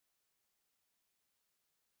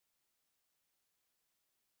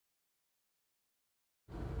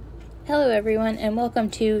Hello everyone and welcome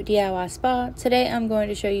to DIY Spa. Today I'm going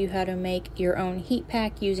to show you how to make your own heat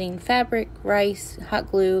pack using fabric, rice,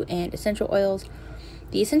 hot glue, and essential oils.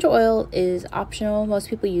 The essential oil is optional. Most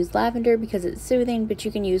people use lavender because it's soothing, but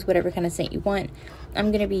you can use whatever kind of scent you want.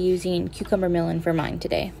 I'm going to be using cucumber melon for mine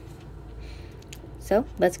today. So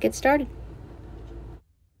let's get started.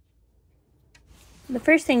 The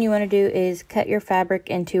first thing you want to do is cut your fabric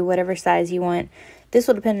into whatever size you want. This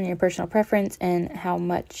will depend on your personal preference and how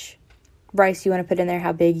much rice you want to put in there,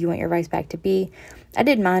 how big you want your rice bag to be. I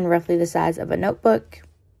did mine roughly the size of a notebook.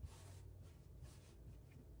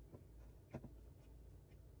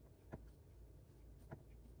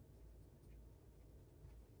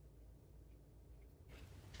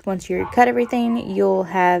 Once you cut everything, you'll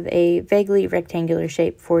have a vaguely rectangular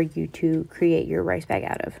shape for you to create your rice bag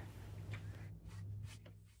out of.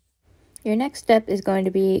 Your next step is going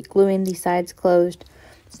to be gluing the sides closed.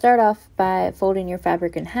 Start off by folding your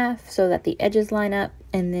fabric in half so that the edges line up,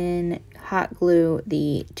 and then hot glue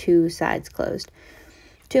the two sides closed.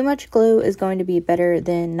 Too much glue is going to be better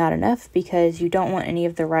than not enough because you don't want any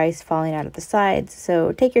of the rice falling out of the sides.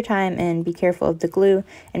 So take your time and be careful of the glue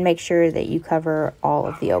and make sure that you cover all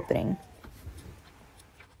of the opening.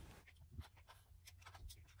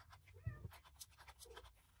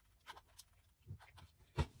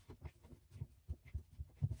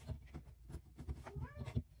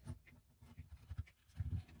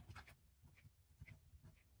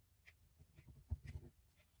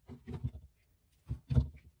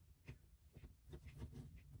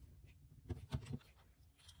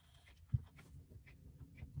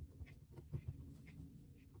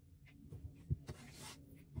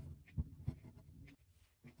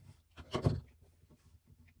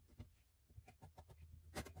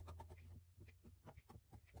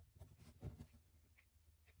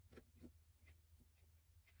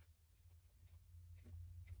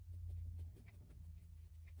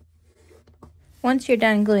 Once you're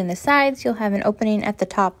done gluing the sides, you'll have an opening at the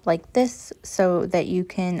top like this so that you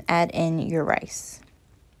can add in your rice.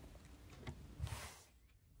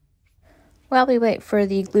 While we wait for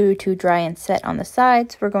the glue to dry and set on the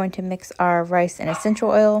sides, we're going to mix our rice and essential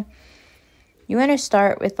oil. You want to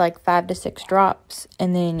start with like 5 to 6 drops,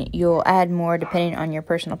 and then you'll add more depending on your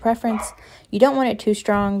personal preference. You don't want it too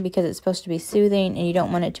strong because it's supposed to be soothing, and you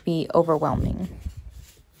don't want it to be overwhelming.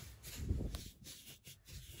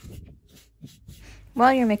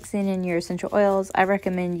 While you're mixing in your essential oils, I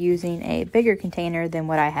recommend using a bigger container than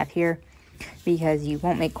what I have here because you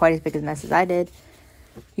won't make quite as big a mess as I did.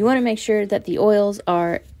 You want to make sure that the oils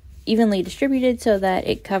are evenly distributed so that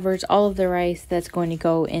it covers all of the rice that's going to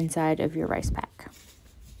go inside of your rice pack.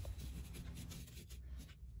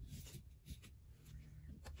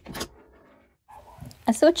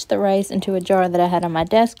 I switched the rice into a jar that I had on my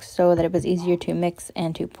desk so that it was easier to mix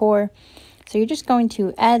and to pour. So you're just going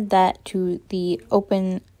to add that to the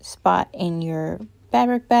open spot in your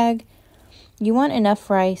fabric bag. You want enough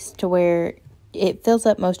rice to where it fills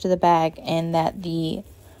up most of the bag and that the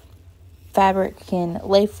fabric can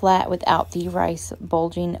lay flat without the rice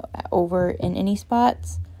bulging over in any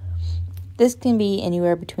spots. This can be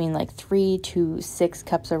anywhere between like 3 to 6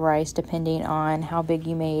 cups of rice depending on how big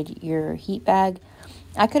you made your heat bag.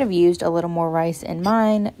 I could have used a little more rice in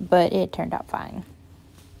mine, but it turned out fine.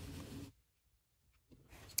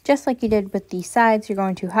 Just like you did with the sides, you're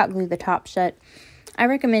going to hot glue the top shut. I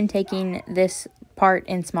recommend taking this part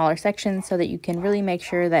in smaller sections so that you can really make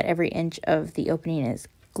sure that every inch of the opening is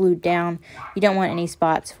glued down. You don't want any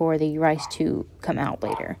spots for the rice to come out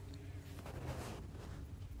later.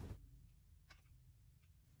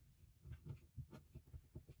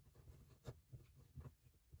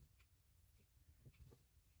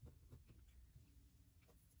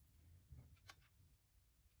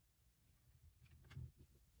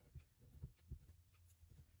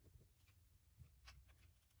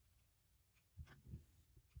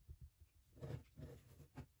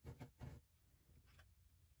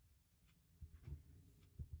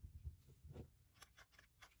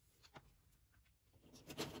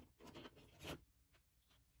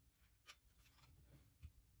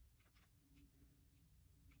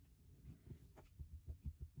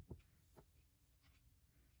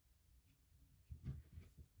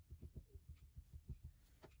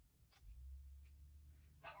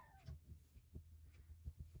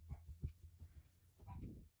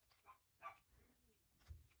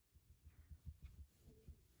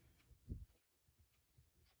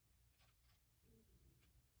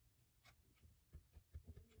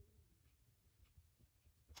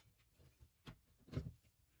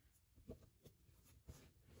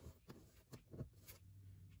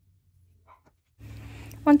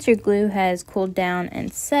 Once your glue has cooled down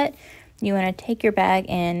and set, you want to take your bag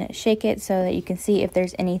and shake it so that you can see if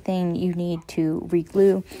there's anything you need to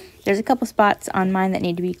re-glue. There's a couple spots on mine that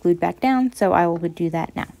need to be glued back down, so I will do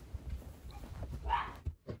that now.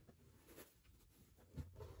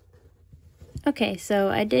 Okay, so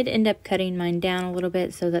I did end up cutting mine down a little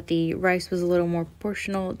bit so that the rice was a little more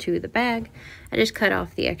proportional to the bag. I just cut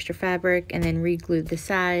off the extra fabric and then re-glued the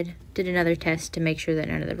side. Did another test to make sure that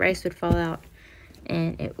none of the rice would fall out,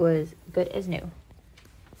 and it was good as new.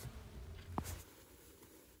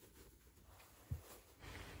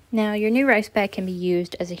 Now, your new rice bag can be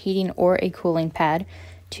used as a heating or a cooling pad.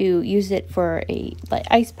 To use it for a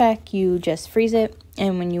ice pack, you just freeze it,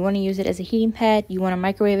 and when you want to use it as a heating pad, you want to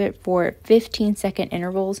microwave it for 15-second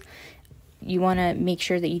intervals. You want to make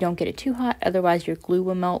sure that you don't get it too hot, otherwise your glue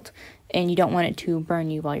will melt, and you don't want it to burn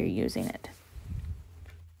you while you're using it.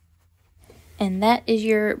 And that is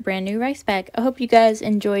your brand new rice bag. I hope you guys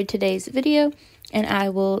enjoyed today's video, and I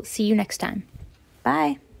will see you next time.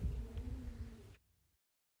 Bye!